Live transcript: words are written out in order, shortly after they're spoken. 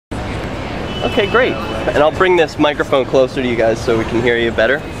Okay, great. And I'll bring this microphone closer to you guys so we can hear you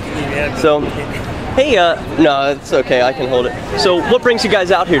better. So, hey, no, it's okay, I can hold it. So, what brings you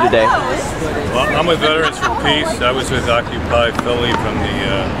guys out here today? Well, I'm with Veterans for Peace. I was with Occupy Philly from the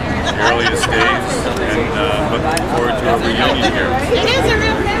earliest days, and looking forward to a reunion here.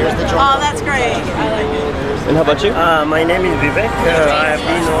 Oh, that's great. I like it. And how about you? My name is Vivek. I have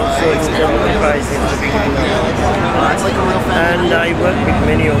been also in the enterprise in the beginning of March, and I work with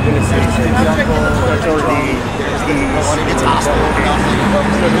many organizations not only it's awesome.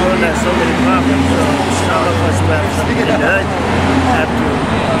 The world has so many problems, so some of us who have something to learn have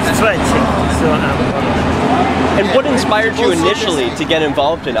to stretch it. So I'm one of them. And what inspired you initially to get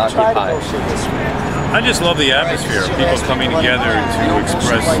involved in Occupy? I just love the atmosphere, people coming together to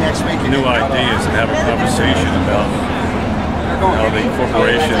express new ideas and have a conversation about how the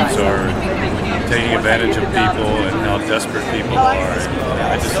corporations are taking advantage of people and how desperate people are.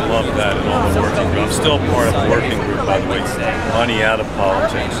 I just love that in all the working groups. I'm still part of the working group, by the way, Money Out of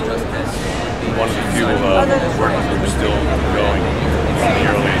Politics. One of the few working groups still going from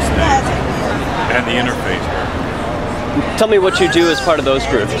the earliest days. And the Interfaith work. Tell me what you do as part of those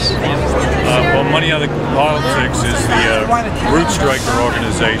groups. Well, Money Out of Politics is the root striker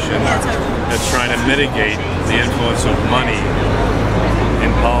organization that's trying to mitigate the influence of money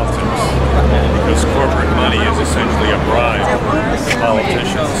in politics, because corporate money is essentially a bribe to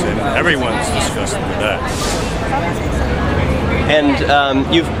politicians, and everyone's disgusted with that. And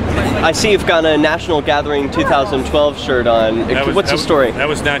I see you've got a National Gathering 2012 shirt on. What's the story? That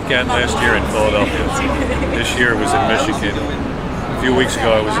was NatGat last year in Philadelphia. This year it was in Michigan. A few weeks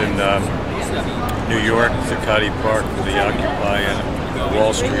ago I was in New York, Zuccotti Park for the Occupy and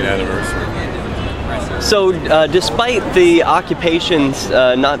Wall Street anniversary. So, despite the occupations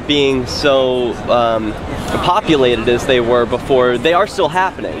not being so populated as they were before, they are still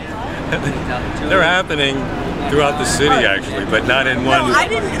happening. They're happening throughout the city, actually, but not in one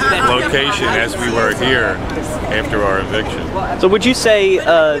location as we were here after our eviction. So would you say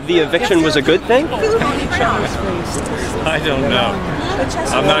the eviction was a good thing? I don't know.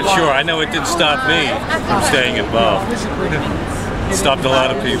 I'm not sure. I know it didn't stop me from staying involved. It stopped a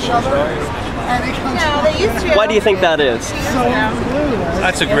lot of people. Why do you think that is?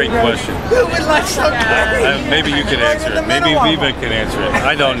 That's a great question. Maybe you can answer it. Maybe Vivek can answer it.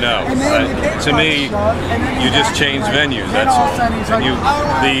 I don't know. To me, you just change venues, that's all.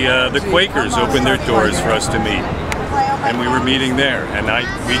 And the Quakers opened their doors for us to meet. And we were meeting there, and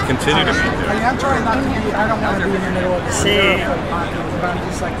we continue to meet there. See,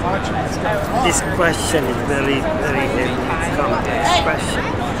 this question is very, very complex question.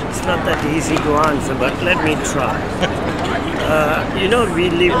 It's not that easy to answer, but let me try. You know, we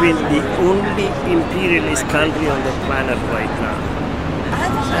live in the only imperialist country on the planet right now.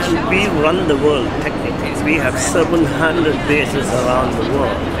 And we run the world, technically. We have 700 bases around the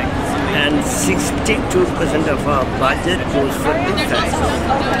world. And 62% of our budget goes for defense.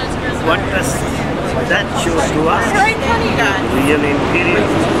 What does that show to us? Real imperial.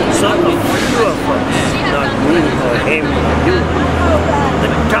 So a few of us, not me or him or you, the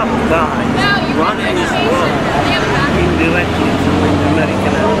top guys run this world indirectly through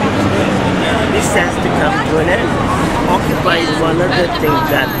American armies. This has to come to an end. Occupy is one of the things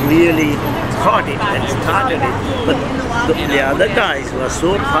that really caught it and started it, but the other guys were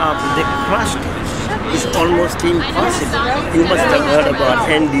so powerful they crushed it. It's almost impossible. You must have heard about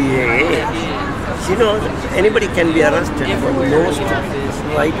NDAA. You know, anybody can be arrested for the most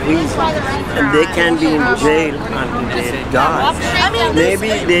right reason, and they can be in jail until they die. Maybe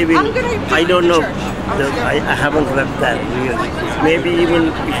they will, I don't know, I haven't read that really. Maybe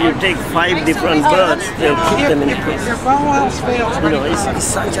even if you take 5 different birds, they'll keep them in prison. You know, it's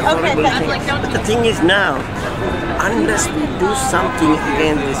such a horrible thing. But the thing is now, unless we do something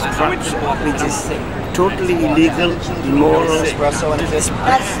against this structure, which is totally illegal, immoral,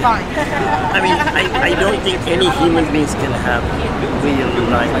 That's fine. I mean, I don't think any human beings can have real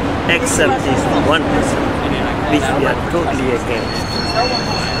life except this 1%, which we are totally against.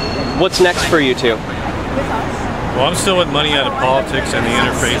 What's next for you two? Well, I'm still with Money Out of Politics and the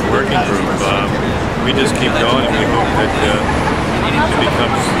Interfaith Working Group. We just keep going, and we hope that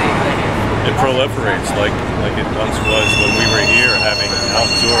it proliferates like it once was when we were here having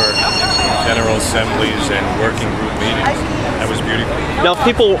outdoor general assemblies and working group meetings. That was beautiful. Now, if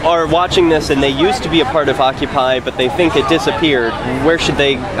people are watching this and they used to be a part of Occupy, but they think it disappeared, where should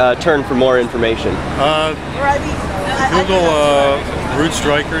they turn for more information? Google Root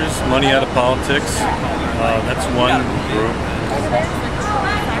Strikers, Money Out of Politics. That's one group.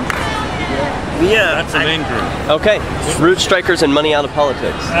 Yeah, that's the main group. Okay, Root Strikers and Money Out of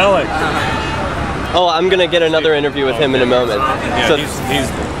Politics. Alex. Oh, I'm gonna get another interview with him in a moment. Yeah, So he's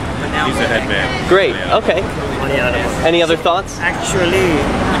a head man. great. Okay. Malayalam. Any other thoughts? Actually,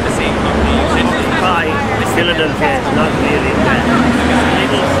 by Philadelphia is not really bad.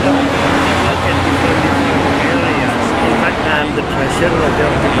 Little stuff in different areas. In fact, I'm the treasurer of the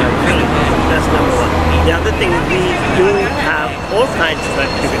Occupy Philly. That's number one. The other thing, we do have all kinds of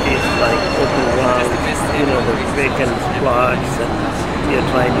activities like open ground, you know, the vacant plots, and we are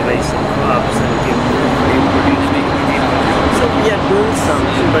trying to raise some crops and give new produce to people. So we are doing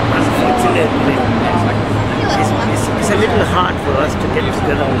something, but unfortunately, it's a little hard for us to get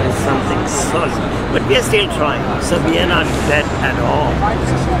together and do something solid. But we are still trying. So we are not dead at all.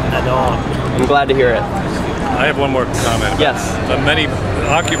 At all. I'm glad to hear it. I have one more comment. Yes. Many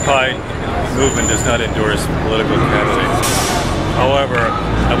Occupy movement does not endorse political candidates. However,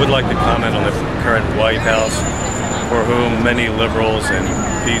 I would like to comment on the current White House, for whom many liberals and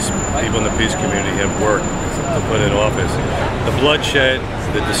people in the peace community have worked to put in office. The bloodshed,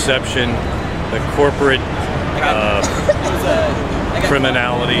 the deception, the corporate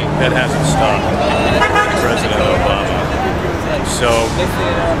criminality, that hasn't stopped President Obama. So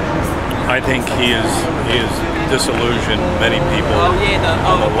I think he is disillusioned many people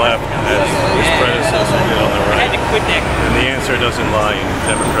on the left as his predecessor did on the right. And the answer doesn't lie in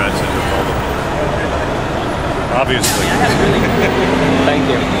Democrats and Republicans. Obviously. Thank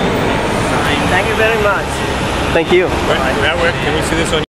you. Thank you very much. Thank you. Now, can we see this on